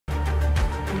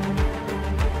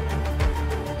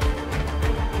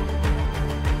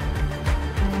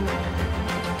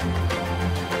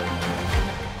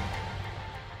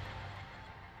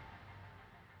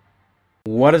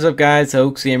What is up, guys?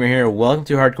 Hoax here. Welcome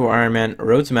to Hardcore Ironman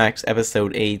Road to Max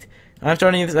Episode 8. I'm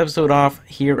starting this episode off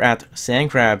here at Sand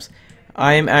Crabs.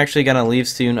 I am actually gonna leave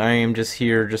soon. I am just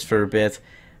here just for a bit.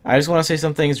 I just want to say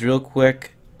some things real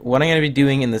quick. What I'm gonna be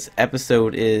doing in this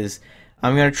episode is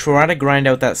I'm gonna try to grind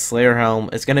out that Slayer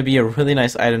helm. It's gonna be a really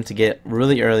nice item to get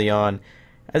really early on.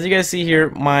 As you guys see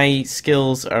here, my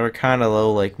skills are kind of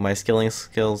low, like my skilling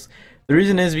skills. The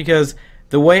reason is because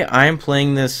the way I'm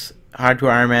playing this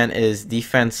Hardcore Ironman is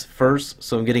defense first,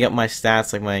 so I'm getting up my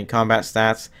stats, like my combat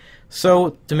stats,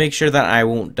 so to make sure that I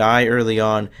won't die early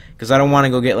on, because I don't want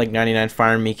to go get like 99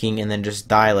 fire making and then just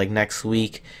die like next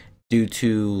week due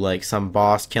to like some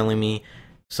boss killing me.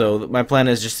 So my plan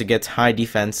is just to get high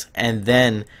defense and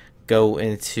then go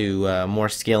into more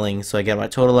skilling so I get my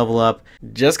total level up.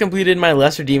 Just completed my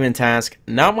lesser demon task.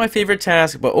 Not my favorite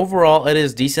task, but overall it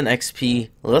is decent XP.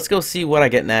 Let's go see what I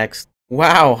get next.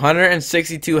 Wow,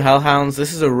 162 Hellhounds.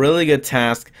 This is a really good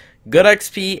task. Good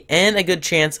XP and a good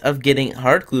chance of getting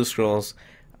hard clue scrolls.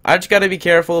 I just gotta be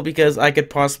careful because I could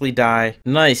possibly die.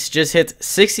 Nice, just hit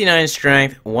 69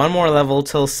 strength, one more level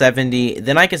till 70,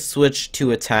 then I can switch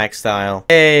to attack style.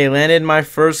 Hey, landed my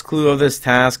first clue of this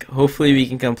task. Hopefully we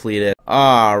can complete it.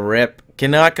 Ah, rip.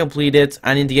 Cannot complete it.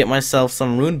 I need to get myself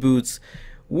some rune boots,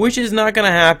 which is not going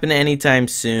to happen anytime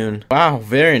soon. Wow,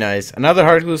 very nice. Another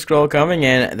hard clue scroll coming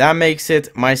in. That makes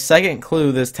it my second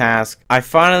clue this task. I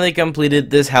finally completed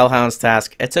this Hellhounds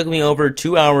task. It took me over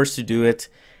 2 hours to do it.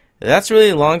 That's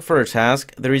really long for a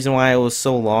task. The reason why it was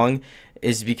so long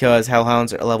is because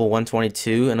Hellhounds are level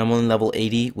 122 and I'm only level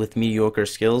 80 with mediocre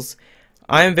skills.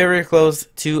 I am very close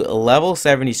to level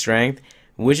 70 strength,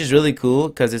 which is really cool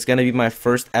because it's going to be my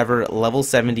first ever level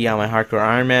 70 on my Hardcore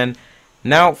Ironman.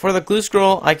 Now, for the clue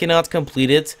scroll, I cannot complete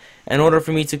it. In order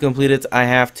for me to complete it, I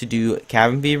have to do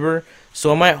Cabin Fever.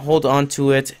 So I might hold on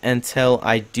to it until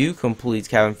I do complete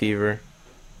Cabin Fever.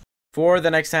 For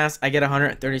the next task, I get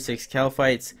 136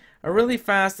 Kelphites. A really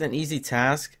fast and easy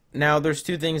task. Now, there's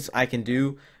two things I can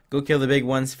do. Go kill the big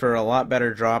ones for a lot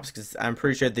better drops, because I'm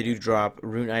pretty sure they do drop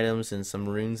rune items and some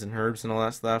runes and herbs and all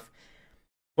that stuff.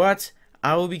 But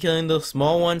I will be killing those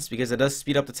small ones because it does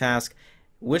speed up the task,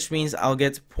 which means I'll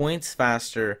get points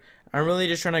faster. I'm really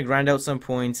just trying to grind out some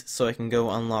points so I can go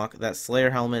unlock that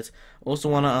Slayer helmet. Also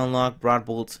want to unlock Broad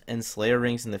Bolts and Slayer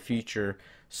rings in the future.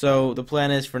 So the plan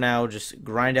is for now just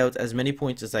grind out as many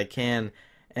points as I can.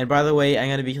 And by the way, I'm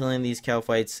going to be killing these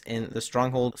Kelphites in the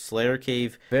Stronghold Slayer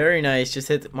Cave. Very nice, just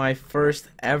hit my first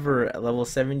ever level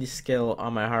 70 skill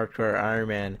on my Hardcore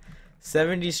Ironman.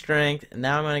 70 strength,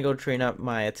 now I'm going to go train up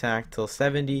my attack till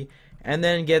 70 and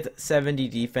then get 70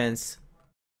 defense.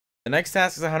 The next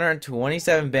task is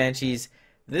 127 Banshees.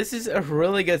 This is a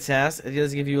really good task. It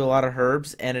does give you a lot of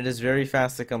herbs and it is very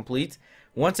fast to complete.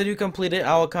 Once I do complete it,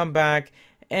 I will come back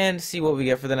and see what we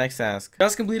get for the next task.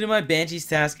 Just completed my Banshees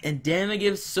task and damn, it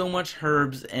gives so much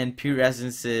herbs and pure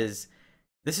essences.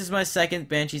 This is my second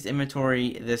Banshees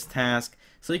inventory this task,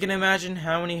 so you can imagine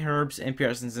how many herbs and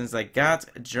pure essences I got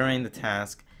during the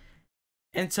task.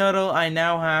 In total, I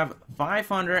now have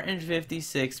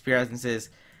 556 pure essences.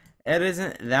 It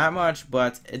isn't that much,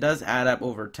 but it does add up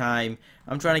over time.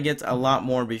 I'm trying to get a lot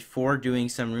more before doing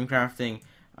some rune crafting.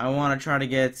 I want to try to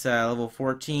get level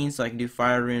 14 so I can do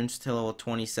fire runes till level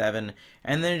 27.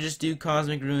 And then just do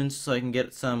cosmic runes so I can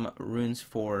get some runes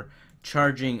for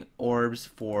charging orbs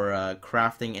for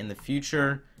crafting in the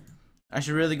future. I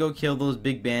should really go kill those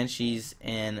big banshees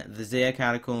and the Zaya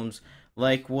catacombs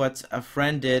like what a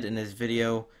friend did in his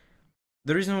video.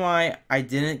 The reason why I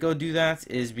didn't go do that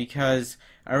is because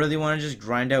I really want to just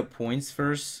grind out points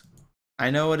first. I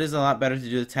know it is a lot better to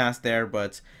do the task there,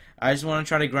 but I just want to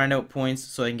try to grind out points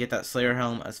so I can get that Slayer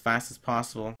helm as fast as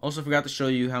possible. Also forgot to show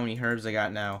you how many herbs I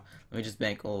got now. Let me just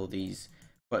bank all of these.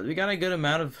 But we got a good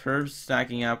amount of herbs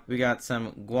stacking up. We got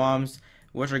some guams,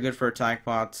 which are good for attack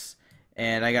pots.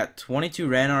 And I got 22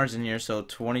 Ranars in here, so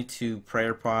 22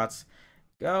 prayer pots.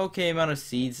 Okay amount of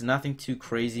seeds, nothing too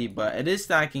crazy, but it is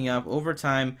stacking up. Over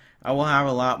time, I will have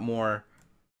a lot more.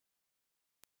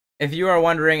 If you are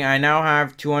wondering, I now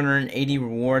have 280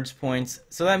 rewards points,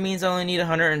 so that means I only need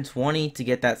 120 to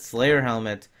get that Slayer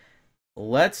helmet.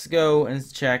 Let's go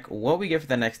and check what we get for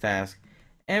the next task.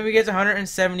 And we get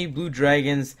 170 blue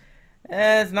dragons.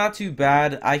 It's not too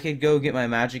bad. I could go get my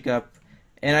magic up.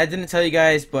 And I didn't tell you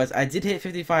guys, but I did hit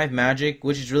 55 magic,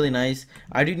 which is really nice.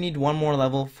 I do need one more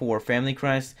level for Family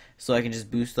Crest, so I can just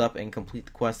boost up and complete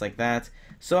the quest like that.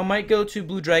 So I might go to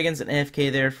Blue Dragons and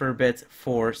AFK there for a bit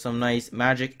for some nice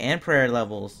magic and prayer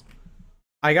levels.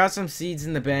 I got some seeds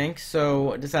in the bank,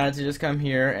 so I decided to just come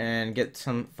here and get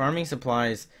some farming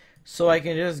supplies, so I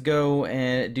can just go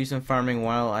and do some farming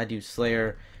while I do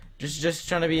Slayer. Just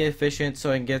trying to be efficient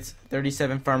so I can get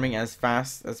 37 farming as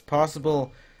fast as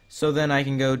possible, so then I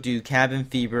can go do cabin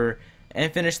fever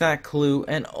and finish that clue,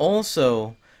 and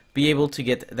also be able to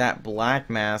get that black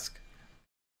mask.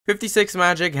 56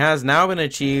 magic has now been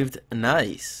achieved.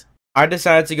 Nice. I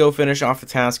decided to go finish off the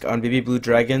task on baby blue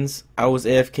dragons. I was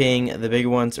AFKing the big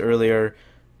ones earlier,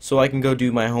 so I can go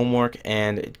do my homework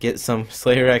and get some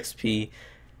Slayer XP.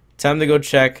 Time to go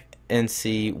check and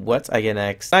see what I get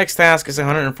next. Next task is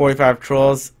 145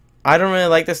 trolls. I don't really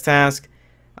like this task.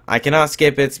 I cannot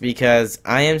skip it because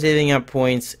I am saving up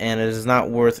points and it is not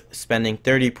worth spending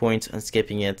 30 points on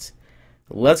skipping it.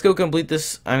 Let's go complete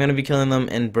this. I'm going to be killing them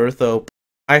in Berthope.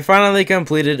 I finally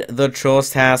completed the Trolls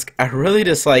task. I really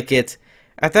dislike it.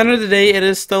 At the end of the day, it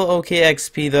is still okay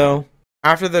XP though.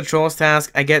 After the Trolls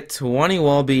task, I get 20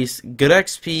 wall beasts, good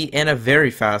XP, and a very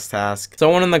fast task.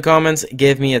 Someone in the comments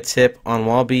gave me a tip on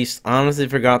wall beasts. I honestly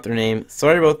forgot their name.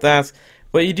 Sorry about that,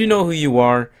 but you do know who you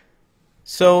are.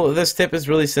 So this tip is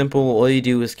really simple. All you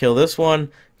do is kill this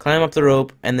one, climb up the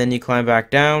rope, and then you climb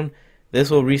back down. This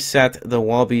will reset the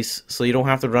wall beast, so you don't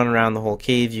have to run around the whole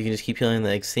cave. You can just keep killing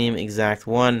the same exact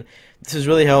one. This is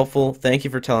really helpful. Thank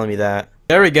you for telling me that.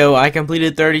 There we go. I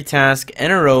completed 30 tasks in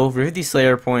a row for 50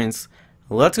 Slayer points.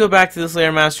 Let's go back to the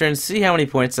Slayer Master and see how many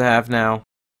points I have now.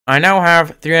 I now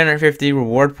have 350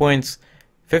 reward points,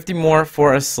 50 more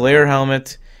for a Slayer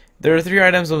helmet. There are 3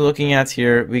 items I'm looking at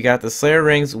here. We got the Slayer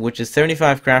rings, which is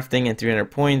 75 crafting and 300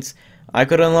 points. I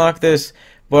could unlock this,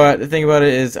 but the thing about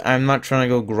it is I'm not trying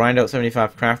to go grind out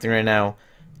 75 crafting right now.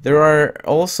 There are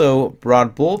also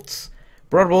broad bolts.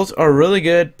 Broad bolts are really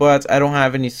good, but I don't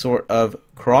have any sort of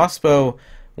crossbow.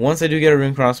 Once I do get a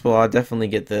rune crossbow, I'll definitely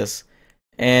get this.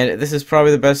 And this is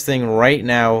probably the best thing right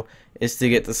now, is to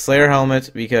get the Slayer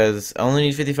helmet, because I only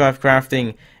need 55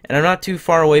 crafting and I'm not too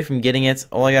far away from getting it.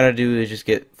 All I gotta do is just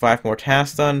get 5 more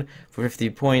tasks done for 50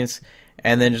 points,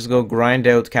 and then just go grind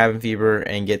out cabin fever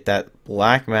and get that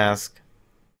black mask.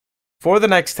 For the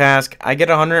next task, I get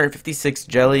 156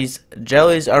 jellies.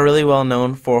 Jellies are really well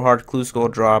known for hard clue scroll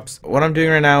drops. What I'm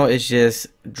doing right now is just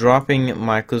dropping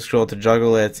my clue scroll to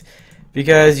juggle it,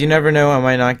 because you never know, I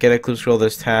might not get a clue scroll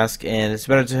this task, and it's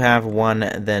better to have one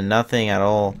than nothing at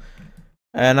all.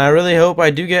 And I really hope I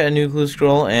do get a new clue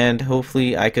scroll, and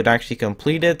hopefully I could actually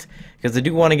complete it, because I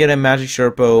do want to get a magic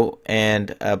sherpo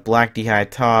and a black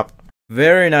d'hide top.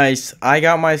 Very nice. I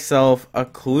got myself a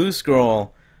clue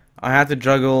scroll. I have to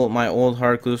juggle my old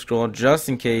hard clue scroll just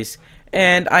in case,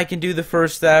 and I can do the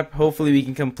first step. Hopefully we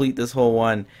can complete this whole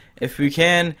one. If we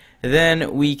can,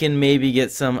 then we can maybe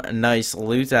get some nice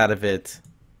loot out of it.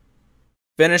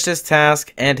 Finish this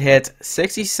task and hit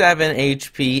 67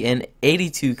 HP in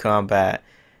 82 combat.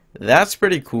 That's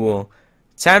pretty cool.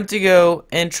 Time to go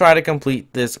and try to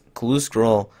complete this clue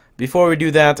scroll. Before we do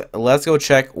that, let's go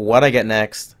check what I get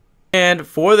next. And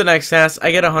for the next task,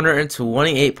 I get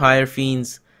 128 Pyre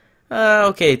Fiends.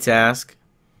 Okay task.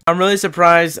 I'm really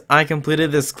surprised I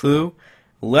completed this clue.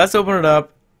 Let's open it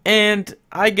up, and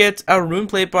I get a rune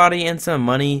plate body and some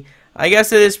money. I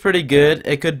guess it is pretty good.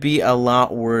 It could be a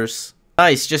lot worse.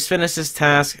 Nice, just finished this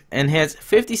task and hit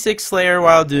 56 Slayer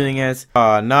while doing it.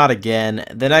 Not again.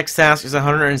 The next task is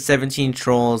 117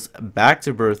 Trolls, back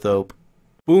to Berthope.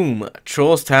 Boom,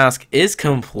 Trolls task is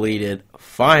completed,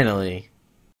 finally.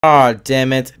 Aw,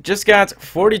 damn it. Just got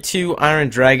 42 Iron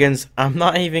Dragons. I'm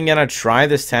not even gonna try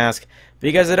this task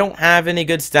because I don't have any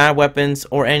good stab weapons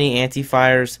or any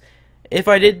anti-fires. If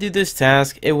I did do this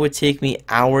task, it would take me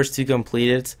hours to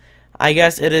complete it. I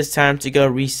guess it is time to go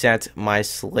reset my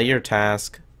Slayer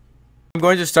task. I'm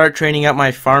going to start training up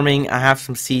my farming. I have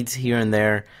some seeds here and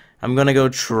there. I'm gonna go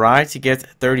try to get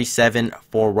 37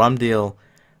 for Rumdeal.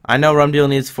 I know Rumdeal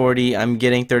needs 40. I'm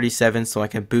getting 37 so I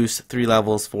can boost 3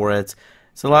 levels for it.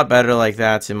 It's a lot better like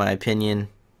that, in my opinion.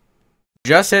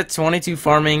 Just hit 22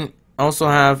 farming. Also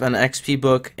have an XP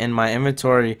book in my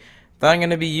inventory that I'm going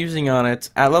to be using on it.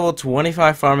 At level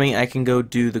 25 farming, I can go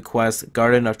do the quest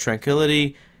Garden of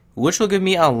Tranquility, which will give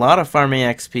me a lot of farming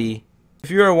XP.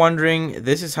 If you are wondering,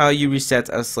 this is how you reset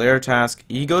a Slayer task.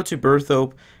 You go to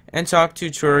Berthope and talk to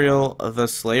Turiel, the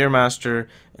Slayer Master,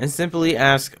 and simply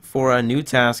ask for a new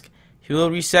task. He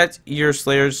will reset your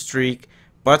Slayer streak,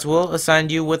 but will assign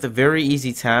you with a very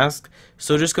easy task,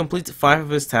 so just complete 5 of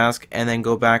his tasks and then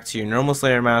go back to your normal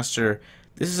Slayer Master.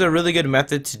 This is a really good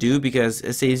method to do because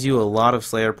it saves you a lot of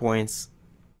Slayer points.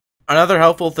 Another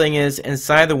helpful thing is,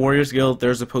 inside the Warriors Guild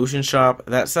there's a potion shop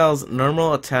that sells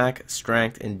normal attack,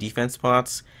 strength, and defense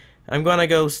pots. I'm gonna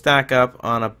go stack up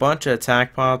on a bunch of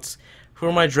attack pots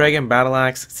for my Dragon Battle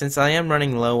Axe since I am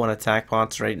running low on attack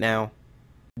pots right now.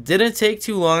 Didn't take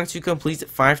too long to complete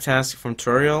 5 tasks from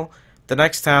Turiel. The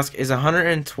next task is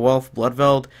 112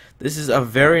 Bloodveld. This is a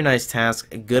very nice task,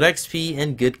 good XP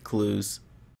and good clues.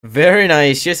 Very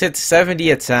nice, just hit 70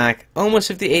 attack, almost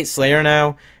 58 Slayer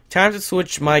now. Time to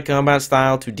switch my combat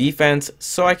style to defense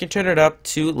so I can turn it up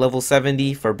to level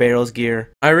 70 for barrels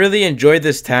gear. I really enjoyed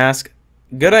this task,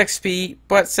 good XP,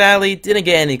 but sadly didn't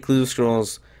get any clue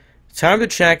scrolls. Time to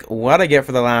check what I get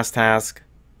for the last task.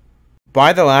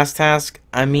 By the last task,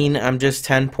 I mean I'm just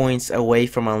 10 points away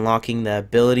from unlocking the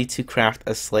ability to craft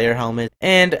a Slayer helmet.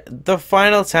 And the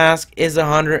final task is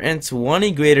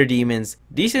 120 Greater Demons.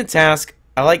 Decent task.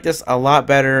 I like this a lot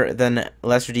better than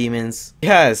Lesser Demons.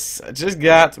 Yes, I just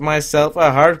got myself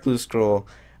a hard clue scroll.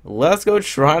 Let's go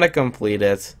try to complete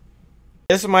it.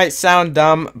 This might sound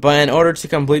dumb, but in order to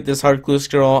complete this hard clue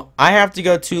scroll, I have to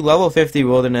go to level 50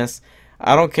 Wilderness.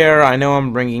 I don't care, I know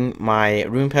I'm bringing my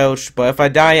rune pouch, but if I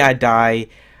die, I die.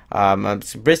 I'm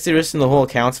basically risking the whole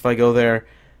account if I go there.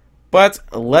 But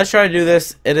let's try to do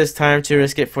this. It is time to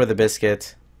risk it for the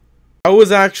biscuit. I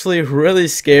was actually really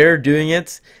scared doing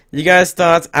it. You guys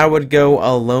thought I would go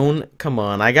alone? Come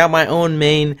on, I got my own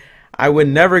main. I would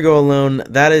never go alone.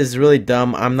 That is really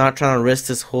dumb. I'm not trying to risk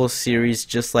this whole series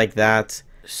just like that.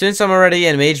 Since I'm already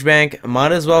in Mage Bank,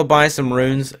 might as well buy some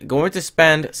runes. Going to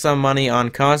spend some money on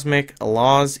Cosmic,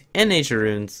 Laws, and Nature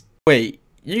runes. Wait,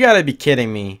 you gotta be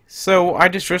kidding me. So I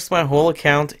just risked my whole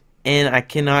account and I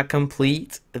cannot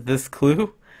complete this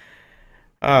clue?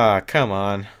 Ah, come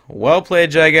on. Well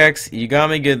played, Jagex. You got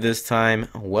me good this time.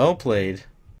 Well played.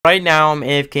 Right now I'm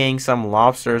AFKing some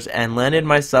lobsters and landed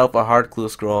myself a hard clue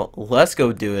scroll. Let's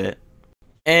go do it.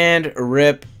 And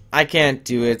rip. I can't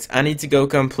do it. I need to go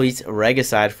complete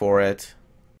Regicide for it.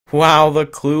 Wow, the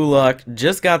clue luck.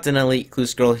 Just got an elite clue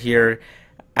scroll here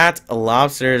at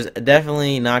Lobsters.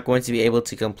 Definitely not going to be able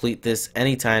to complete this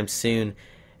anytime soon.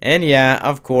 And yeah,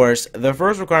 of course, the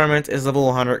first requirement is level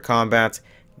 100 combat.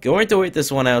 Going to wait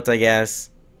this one out, I guess.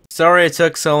 Sorry it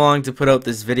took so long to put out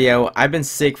this video. I've been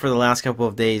sick for the last couple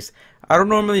of days. I don't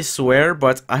normally swear,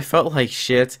 but I felt like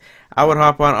shit. I would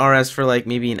hop on RS for like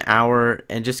maybe an hour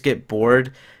and just get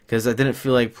bored because I didn't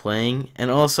feel like playing.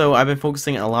 And also, I've been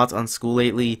focusing a lot on school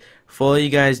lately. For all you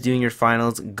guys doing your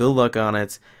finals, good luck on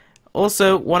it.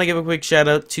 Also, want to give a quick shout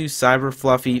out to Cyber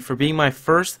Fluffy for being my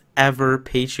first ever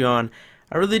Patreon.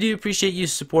 I really do appreciate you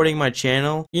supporting my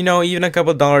channel. You know, even a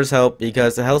couple dollars help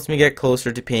because it helps me get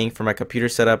closer to paying for my computer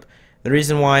setup. The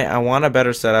reason why I want a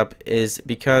better setup is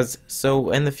because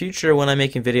so in the future when I'm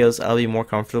making videos, I'll be more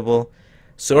comfortable.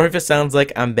 Sorry if it sounds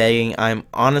like I'm begging, I'm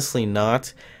honestly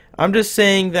not. I'm just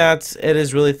saying that it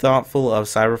is really thoughtful of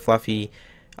Cyber Fluffy.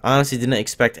 I honestly didn't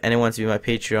expect anyone to be my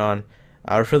Patreon.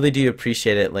 I really do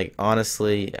appreciate it, like,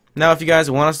 honestly. Now, if you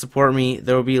guys want to support me,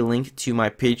 there will be a link to my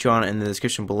Patreon in the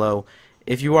description below.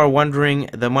 If you are wondering,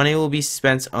 the money will be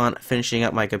spent on finishing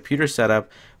up my computer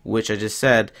setup, which I just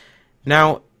said.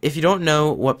 Now, if you don't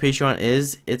know what Patreon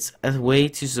is, it's a way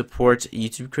to support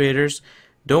YouTube creators.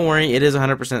 Don't worry, it is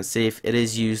 100% safe. It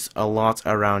is used a lot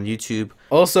around YouTube.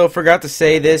 Also, forgot to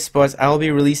say this, but I'll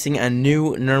be releasing a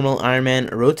new normal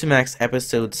Ironman Road to Max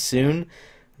episode soon.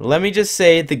 Let me just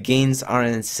say the gains are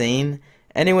insane.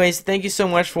 Anyways, thank you so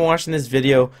much for watching this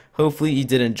video. Hopefully you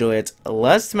did enjoy it.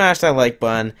 Let's smash that like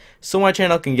button so my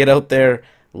channel can get out there.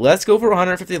 Let's go for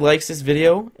 150 likes this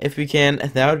video. If we can,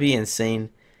 that would be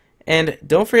insane. And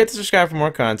don't forget to subscribe for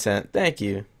more content. Thank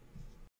you.